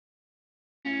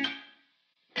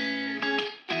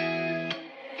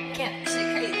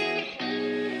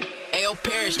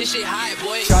Paris, this shit high,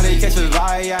 boy. Shawty catch a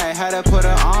vibe, yeah, I had to put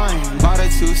her on. Bought a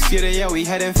two-seater, yeah, we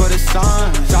heading for the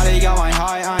sun. Shawty got my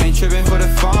high, I ain't tripping for the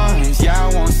funds. Yeah,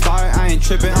 I won't start, I ain't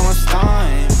tripping, I'm a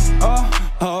stun.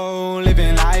 Oh,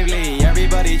 living lively.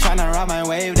 Everybody tryna ride my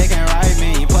wave, they can ride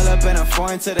me. Pull up in a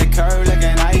foreign to the curb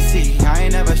looking icy. I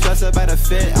ain't never stressed about a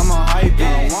fit, I'm on hype.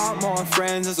 I want more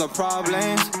friends, there's no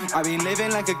problems. I been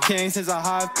living like a king since I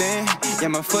hopped in. Yeah,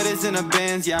 my foot is in the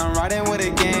bins, yeah, I'm riding with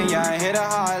a gang. Yeah, I hit a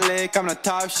hot lick, I'm the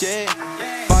top shit.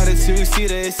 Bought a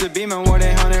two-seater, it's a Beamer, more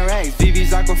than 100 racks.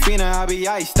 VV's Aquafina, I be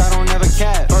iced, I don't ever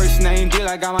cap. First name deal,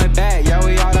 I got my bag, yeah,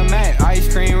 we automatic.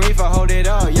 Ice cream reefer, hold it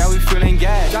up, yeah, we feeling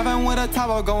gas. Driving with a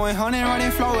Tabo, going 100,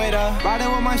 running flow with her.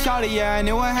 Riding with my shawty, yeah, I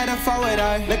knew I had to flow with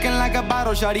her. Looking like a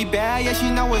bottle, shawty bad, yeah, she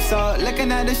know what's up.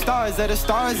 Looking at the stars, I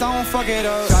don't fuck it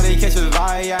up. Shawty catch a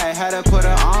vibe, yeah, I had to put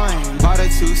her on. Bought a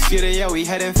two-seater, yeah, we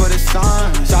heading for the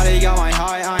sun. Shawty got my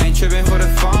high, I ain't tripping for the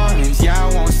funds. Yeah,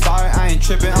 I won't start, I ain't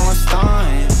tripping, I'm a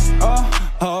stun.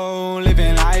 Oh,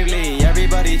 living lively.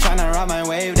 Everybody tryna ride my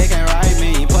wave, they can ride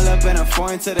me. Pull up in a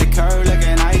foreign to the curb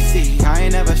looking icy. I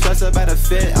ain't never stressed about a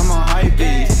fit, I'm on hype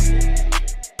beats.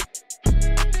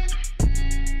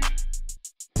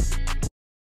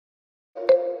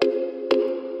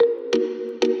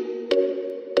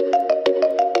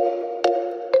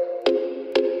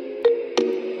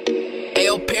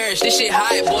 Ayo, Paris, this shit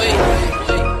high, boy.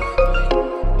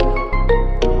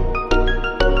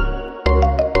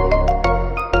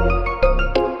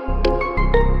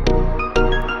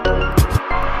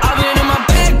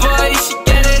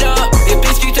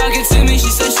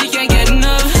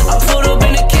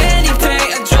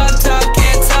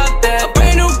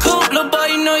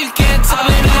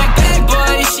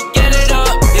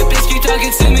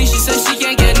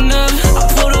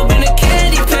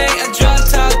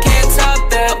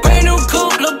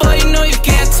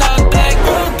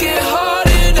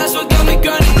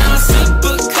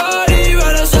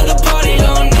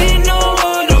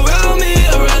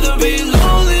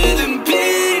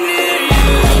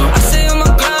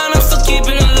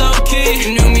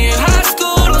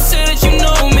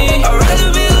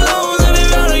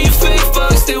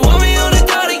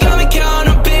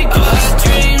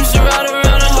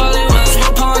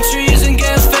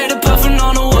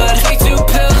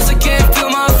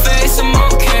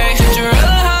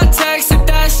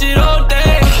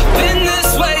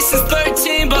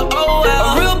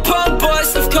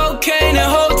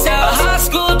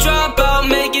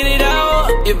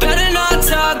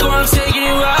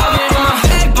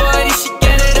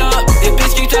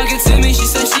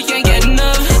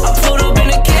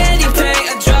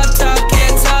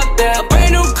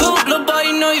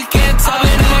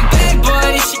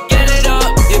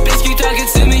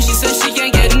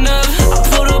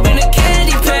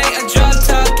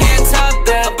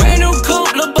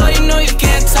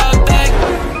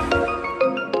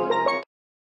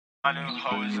 My new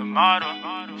hoe is a model.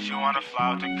 She wanna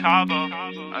fly out to Cabo.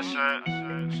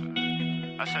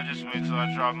 I said just wait till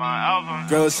I drop my album.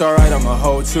 Girl, it's alright, I'm a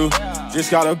hoe too.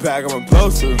 Just got a bag, I'ma blow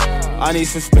through. I need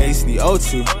some space, need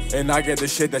O2. And I get the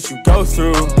shit that you go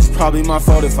through. It's probably my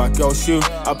fault if I ghost you.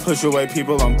 I push away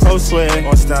people I'm close with.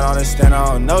 Won't stand on and stand,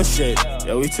 I don't know shit.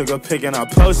 Yeah, we took a pic and I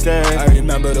posted. I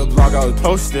remember the blog I was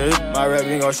posted. My red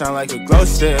ring gon' shine like a glow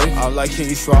stick. I'm like, can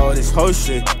you swallow this whole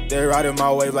shit? They riding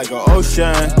my wave like an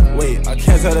ocean. Wait, I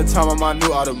can't tell the time on my new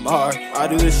Audemars. I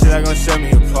do this shit that gon' set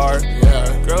me apart.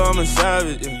 Yeah, girl, I'm a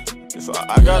savage, yeah. So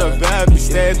I got a bad bitch,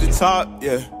 stay at the top,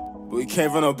 yeah. We came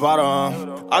from the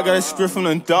bottom. I got a script from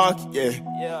the dock, yeah.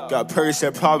 Got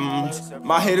Percocet problems.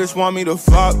 My haters want me to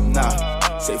flop, nah.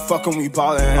 Say fuck 'em, we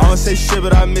ballin'. I don't say shit,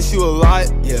 but I miss you a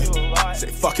lot, yeah. Say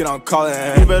fuck it, I'm calling.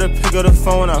 You better pick up the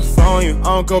phone when I phone you. I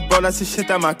don't go bro, that's the shit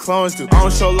that my clones do. I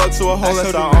don't show love to a hoe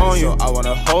unless I own you. I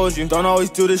wanna hold you. Don't always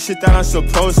do the shit that I'm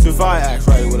supposed to. If I act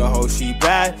right with a hoe, she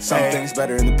bad. Some things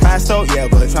better in the past though, yeah.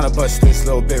 But tryna bust this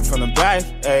little bit from the back,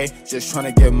 ayy. Just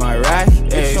tryna get my rack,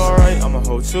 ayy. It's alright, I'm a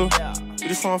hoe too. You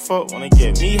just wanna fuck, wanna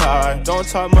get me high. Don't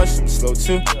talk much, I'm slow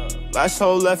too. Last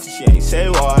hoe left and she ain't say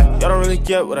why. Y'all don't really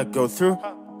get what I go through.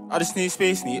 I just need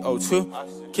space, need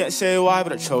O2. Can't say why,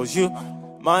 but I chose you.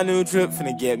 My new drip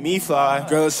finna get me fly.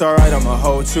 Girl, it's alright, I'm a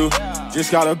hoe too.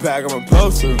 Just got a bag, I'ma blow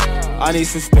through. I need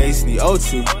some space, need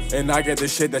O2. And I get the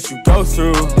shit that you go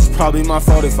through. It's probably my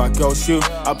fault if I ghost you.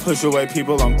 I push away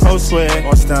people I'm close with.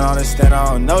 Won't stand on and stand,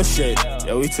 I don't know shit.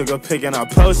 Yeah, we took a pic and I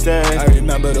posted. I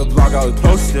remember the blog I was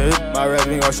posted. My red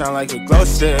ring gon' shine like a glow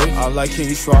stick. I'm like, can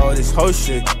you swallow this whole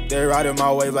shit? They riding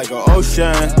my wave like an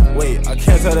ocean. Wait, I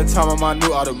can't tell the time on my new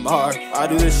Audemars. I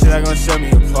do this shit that gon' set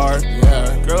me apart.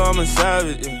 Yeah, girl, I'm a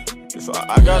savage, yeah. So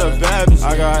I got a bad bitch.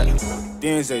 I got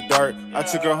demons they dart. I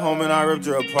took her home and I ripped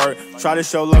her apart. Tried to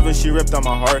show love and she ripped on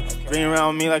my heart. Green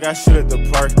around me like I should at the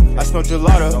park. I smoked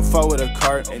gelato, don't fuck with a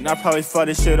cart. And I probably fucked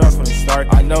this shit up from the start.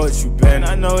 I know what you been,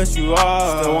 I know what you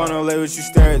are. Still wanna lay with you,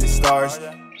 stare at the stars.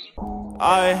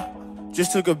 I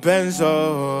just took a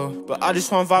benzo, but I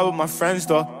just wanna vibe with my friends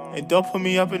though. And don't put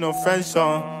me up in no friend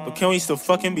zone. But can we still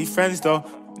fucking be friends though?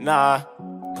 Nah,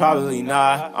 probably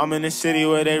not. I'm in a city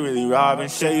where they really rob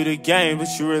and show you the game, but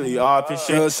you really up and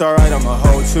shit. It's alright, I'm a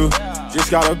hoe too. Just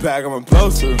got a bag, I'ma blow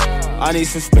through. I need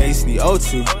some space, need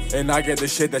O2. And I get the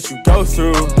shit that you go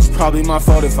through. It's probably my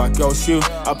fault if I ghost you.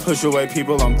 I push away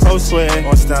people I'm close with.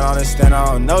 Won't stand on and stand, I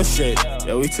don't know shit.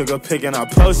 Yeah, we took a pic and I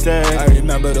posted. I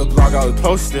remember the blog I was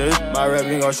posted. My red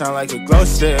ring gon' shine like a glow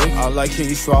stick. I like, can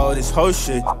you swallow this whole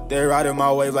shit? They riding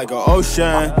my wave like an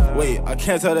ocean. Wait, I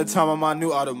can't tell the time on my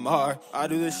new Audemars. I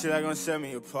do this shit that gon' set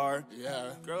me apart.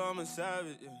 Yeah, girl, I'm a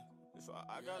savage. Yeah. So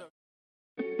I gotta.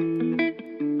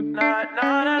 Nah,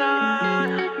 nah, nah,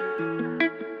 nah.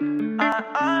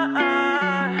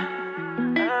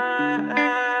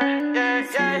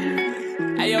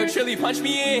 Hey yo, Trilly, punch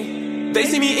me in. They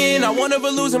see me in, I won over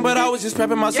losing, but I was just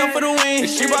prepping myself for the win.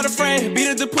 She brought a friend, beat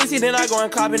up the pussy, then I go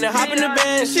and cop it and hop in the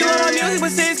band. She love my music,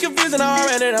 but say it's confusing, I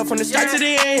ran it up from the start to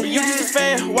the end. But you just a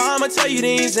fan, why I'ma tell you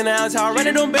the ins and outs, how I run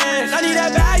it on bands. I need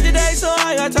that bag today, so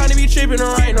I ain't got time to be tripping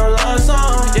or writing no love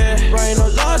song, yeah. Writing no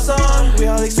love song, we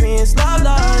all experience love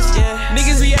loss, yeah.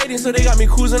 Niggas be hating, so they got me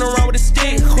cruising around with a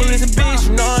stick. Cool as a bitch,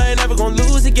 you know I ain't never gonna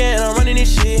lose again, I'm running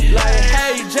this shit. Like,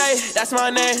 hey Jay, that's my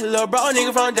name, little bro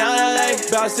nigga from down LA.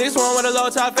 About 6'1" with a low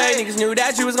top fade. Niggas knew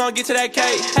that you was gonna get to that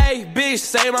cake. Hey, bitch,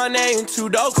 say my name. Too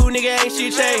dope, cool nigga, ain't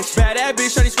shit changed. Bad that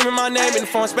bitch, shorty screaming my name. And the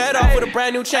phone sped off with a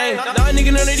brand new chain. Nah,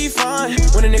 nigga, none of these fine.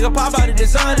 When a nigga pop out the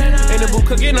designer, ain't the boot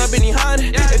cooking up in he Honda.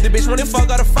 If the bitch wanna fuck,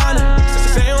 gotta find her.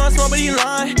 Say you want smoke, but he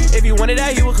lying. If he wanted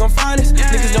that, he would come find us.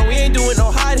 Niggas know we ain't doing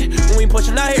no hiding. When we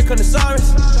pushing out here, come the sirens.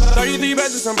 33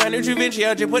 beds with some brand new Givenchy.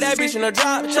 I just put that bitch in a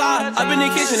drop top. Up in the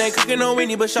kitchen, ain't cooking no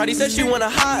Winnie, but shawty said she want a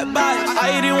hot box.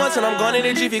 I ate it once and I'm going in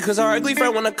the Jiffy, cause our ugly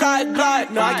friend wanna cut.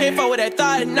 No, I can't fuck with that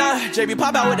thought, nah. JB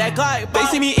pop out with that Glock. They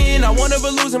see me in, I won over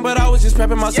losing, but I was just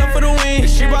prepping myself for the win.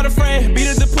 She brought a friend, beat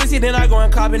up the pussy, then I go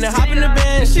and cop it and hop in the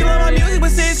band. She love my music,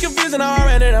 but say it's confusing, I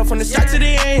ran it up from the start to the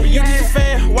end. But you just a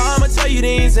fan, why I'ma tell you the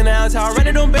ins and outs, how I run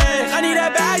it on bands. I need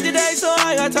that bag today, so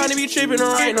I ain't got time to be tripping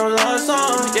or writing no love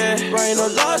song, yeah. Writing no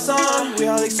love song, we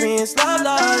all experience love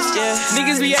loss, yeah.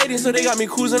 Niggas be hating, so they got me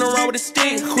cruising around with a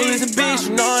stick. Cool as a bitch,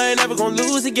 you know I ain't never gonna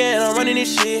lose again, I'm running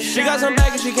this shit. She got some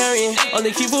baggage she carrying,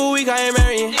 only keep for a week, I ain't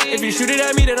marrying. If you shoot it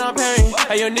at me, then I'm parrying.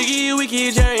 Hey, yo, nigga, you weak,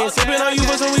 you jarring. Sipping on you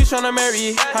for some weeks, tryna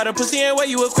marry. How the pussy ain't where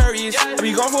you Aquarius. I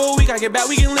be gone for a week, I get back,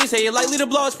 we can leave. Say it likely to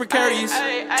blow, it's precarious.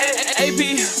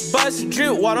 AP, bust,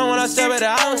 drip, water when I step at the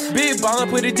house. Big ballin',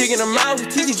 put a dick in the mouth.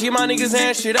 TTG, my niggas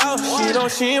and shit out.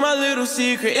 She ain't my little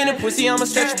secret. In the pussy, I'ma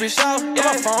stretch a bitch out. In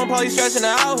my phone, probably stretching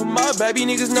her out. My baby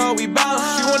niggas know we bout.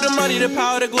 She want the money, the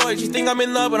power, the glory. She think I'm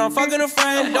in love, but I'm fucking a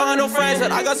friend. Don't have no friends,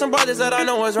 but I got some brothers that I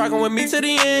know was rocking with me to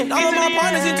the end. All of my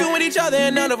partners in tune with each other,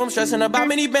 and none of them stressing about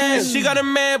many bands. She got a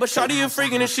man, but shawty a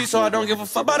freak in the shit, so I don't give a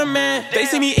fuck about a man. They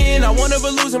see me in, I won over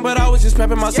losing, but I was just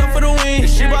prepping myself for the win.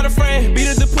 She brought a friend, beat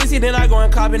up the pussy, then I go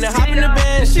and cop it and hop in the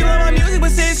band. She love my music,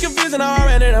 but say it's confusing, I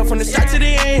ran it up from the start to the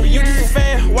end. But you just a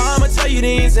fan, why I'ma tell you the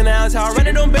ins and outs, how I run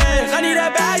it on bands. I need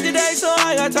that bag today, so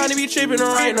I ain't got time to be tripping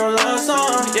or writing no love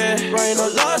song, yeah. Writing no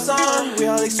love song, we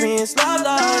all experience love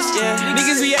loss, yeah.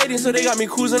 Niggas be hating, so they got me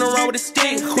cruising around with a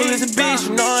stick. Cool as a bitch,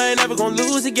 you know I ain't never gonna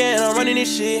lose again, I'm running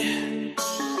this shit.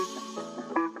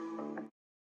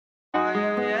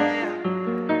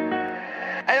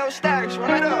 Hey, yo, Stacks,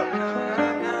 run it up.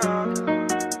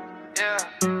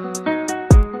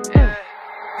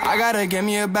 I gotta get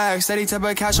me a bag, steady type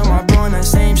of cash on my bro and that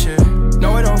same shit.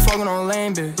 No, I don't fuck with no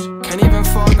lame bitch, can't even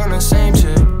fuck on the same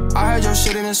shit. I heard your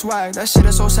shit in the swag, that shit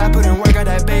is so sad, put in work at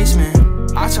that basement.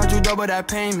 I charge you double that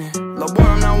payment, little boy,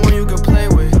 I'm not one you could play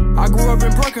with. I grew up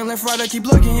in Brooklyn, left right, I keep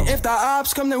looking. If the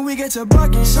ops come, then we get to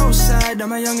bucking. So sad that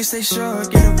my youngest stay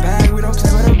shook. Get a bag, we don't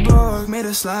play with a book. Made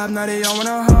a slab, now they all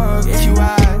wanna hug. If you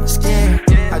ask,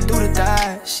 yeah, I do the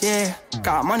dash, yeah.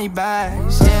 Got money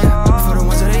bags, yeah. For the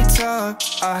ones that they took,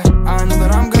 I know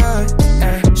that I'm good,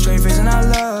 yeah. Straight face and I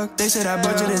look. They say that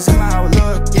budget is in my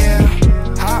outlook, yeah.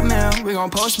 Hot mail, we gon'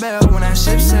 post bail when that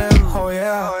ship sail, oh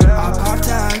yeah. I pop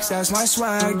tax, that's my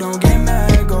swag, don't get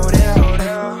mad, go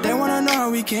there. They wanna know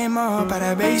how we came up out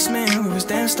that basement, we was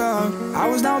damn stuck. I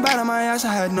was down bad on my ass,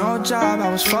 I had no job, I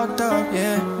was fucked up,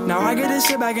 yeah. Now I get to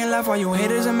sit back and laugh while you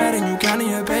haters are mad and you counting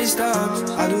your pay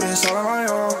stubs. I do this all on my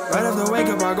own, right after wake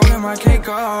up I go get my cake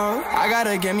up. I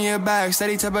gotta get me a bag,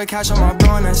 steady type of cash on my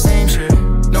bro and that same shit.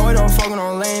 No, I don't fuck with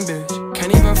no lame bitch, can't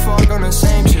can't even fuck on the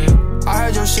same shit. I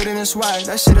heard your shit in the swag,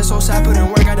 that shit is so sad, put in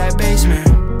work at that basement.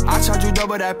 I charge you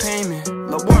double that payment.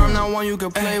 Lil' boy, I'm not one you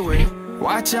can play with.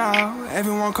 Watch out,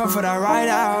 everyone come for that ride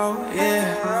out,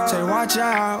 yeah. Say watch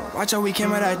out, we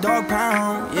came with that dog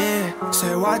pound, yeah.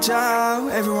 Say watch out,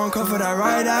 everyone come for that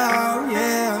ride out,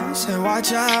 yeah. Say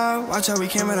watch out, we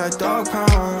came with that dog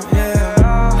pound,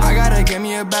 yeah. I gotta get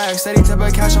me a bag, steady type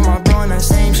of cash on my bro and that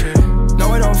same shit.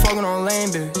 No, we don't fuck on no lame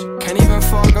bitch, can't even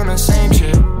fuck on the same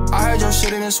shit. I heard your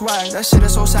shit in the swag, that shit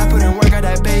is so sad, put in work at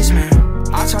that basement.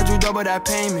 I charge you double that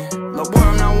payment. Lil' boy,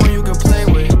 I'm not one you can play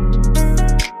with.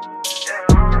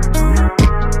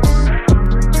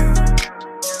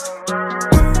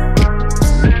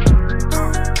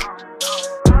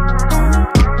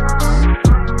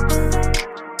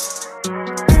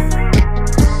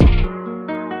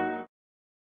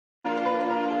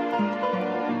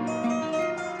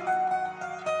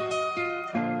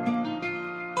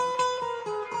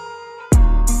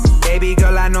 Baby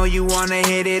girl, I know you wanna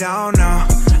hit it, oh no.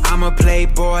 I'm a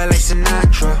playboy like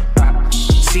Sinatra.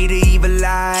 See the evil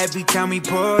eye every time we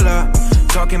pull up.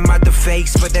 Talking about the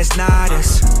fakes, but that's not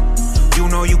us. You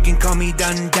know you can call me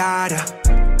Dundada.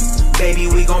 Baby,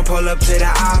 we gon' pull up to the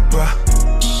opera.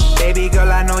 Baby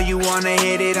girl, I know you wanna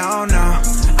hit it, oh no.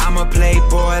 I'm a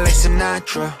playboy like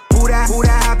Sinatra. Who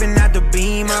that hoppin' at the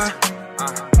Beamer?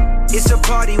 It's a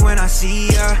party when I see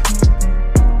her.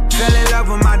 Fell in love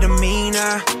with my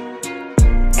demeanor,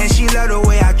 and she love the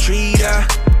way I treat her.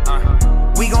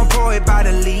 We gon' pour it by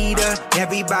the liter.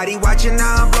 Everybody watching,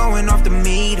 now I'm blowing off the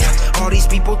meter. All these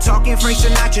people talking Frank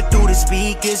Sinatra through the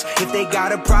speakers. If they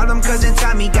got a problem, cause in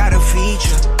time he got a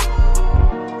feature.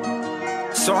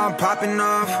 So I'm popping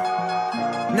off.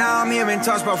 Now I'm hearing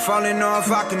talks about falling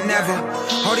off. I could never.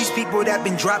 All these people that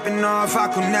been dropping off, I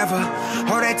could never.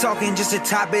 All that talking just to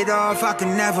top it off, I could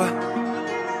never.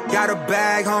 Got a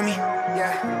bag, homie.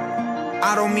 Yeah.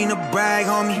 I don't mean to brag,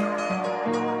 homie.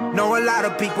 Know a lot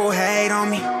of people hate on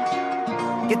me.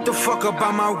 Get the fuck up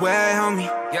on my way, homie.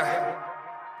 Yeah.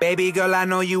 Baby girl, I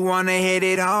know you wanna hit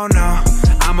it, oh no.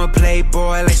 I'm a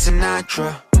playboy like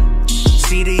Sinatra.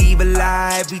 See the evil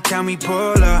eye every time we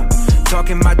pull up.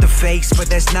 Talking about the fakes, but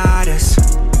that's not us.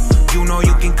 You know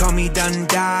you can call me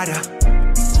Dundada.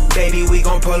 Baby, we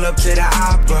gon' pull up to the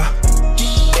opera.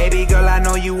 Baby girl, I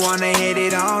know you wanna hit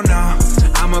it, oh no.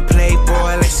 I'm a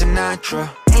playboy like Sinatra.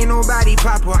 Ain't nobody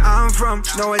pop where I'm from.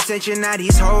 No attention, now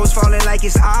these hoes falling like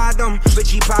it's autumn.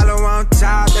 Bitchy Palo on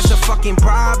top, that's a fucking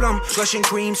problem. Gushing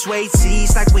cream, suede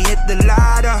seats like we hit the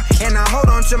ladder. And I hold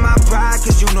on to my pride,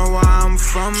 cause you know where I'm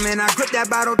from. And I grip that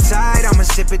bottle tight, I'ma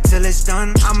sip it till it's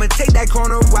done. I'ma take that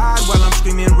corner wide while I'm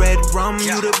screaming red rum.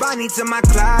 You the Bonnie to my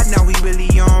Clyde, now we really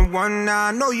on one. Now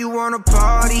I know you wanna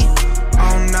party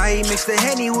all night, mix the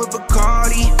Henny with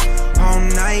Bacardi all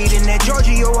night, in that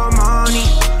Giorgio Armani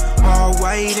all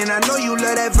white, and I know you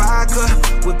love that vodka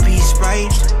with peace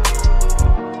Sprite.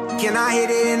 Can I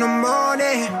hit it in the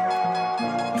morning?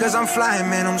 Cause I'm flying,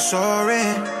 man, I'm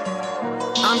soaring.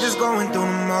 I'm just going through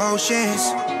the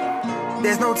motions.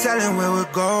 There's no telling where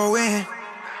we're going.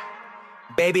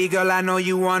 Baby girl, I know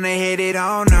you wanna hit it,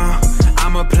 oh no.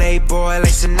 I'm a playboy like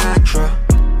Sinatra.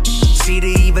 See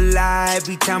the evil eye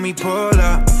every time we pull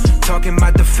up. Talking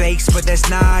about the fakes, but that's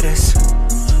not us.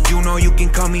 You know you can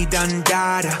call me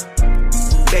Dundada.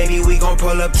 Baby, we gon'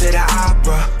 pull up to the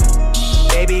opera.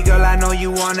 Baby girl, I know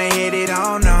you wanna hit it,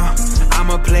 oh no. I'm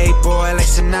a playboy like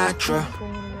Sinatra.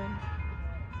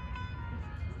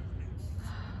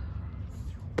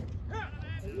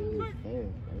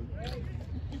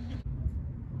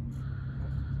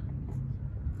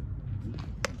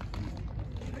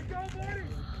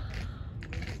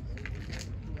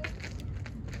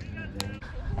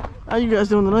 How you guys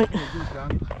doing tonight?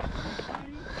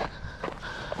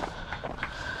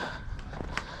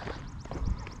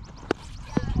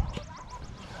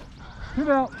 Get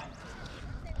out.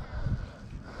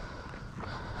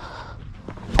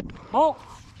 Halt.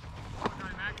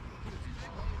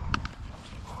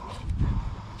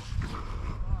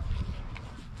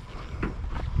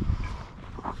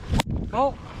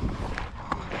 Halt.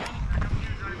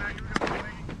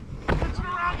 What's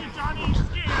around you, Johnny? You're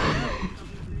scared.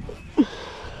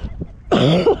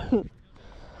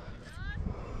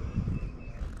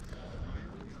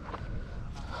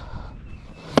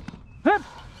 Hip.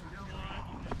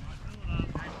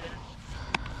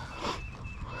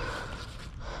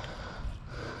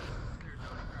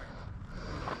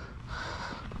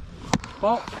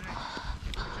 Ball.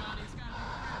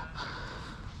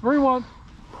 3-1.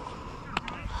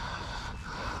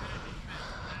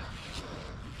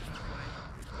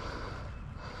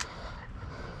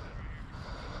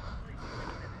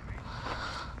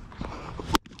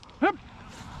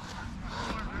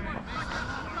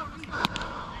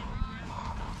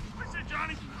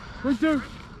 3-2.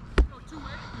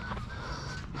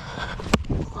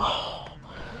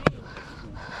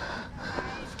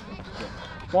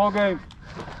 Ball game.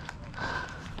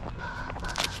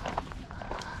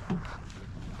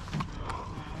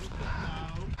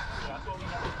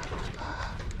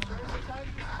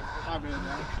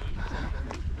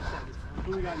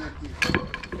 Who we got next week?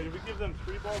 Hey, did we give them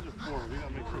 3 balls or 4? We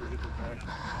gotta make sure we get them back.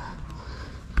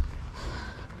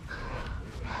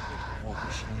 Oh,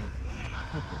 shame.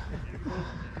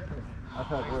 I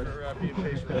thought we're being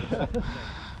patient.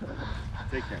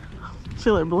 Take care. See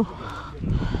you later, Blue.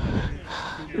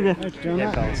 Okay. Thanks, John. Yeah,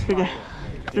 okay.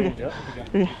 Okay.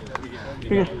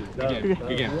 Okay.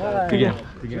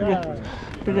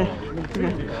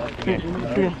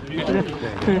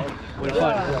 Okay.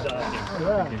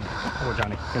 Oh,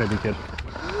 Johnny. Good idea, kid.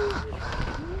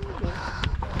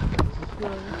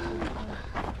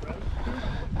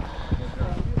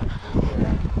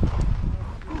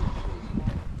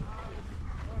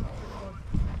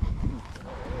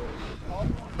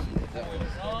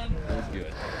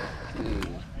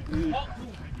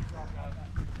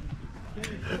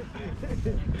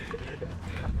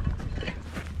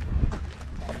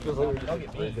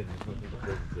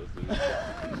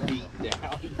 Beat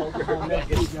down.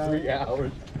 3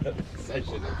 hours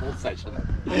session, a full session.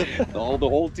 The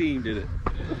whole team did it.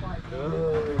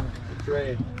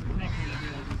 Trade.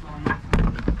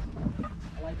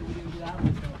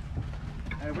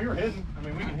 Hey, we were hitting. I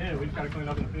mean, we can hit. We just gotta clean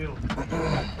up in the field.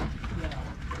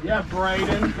 Yeah,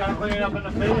 Brayden. Gotta clean it up in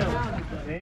the field.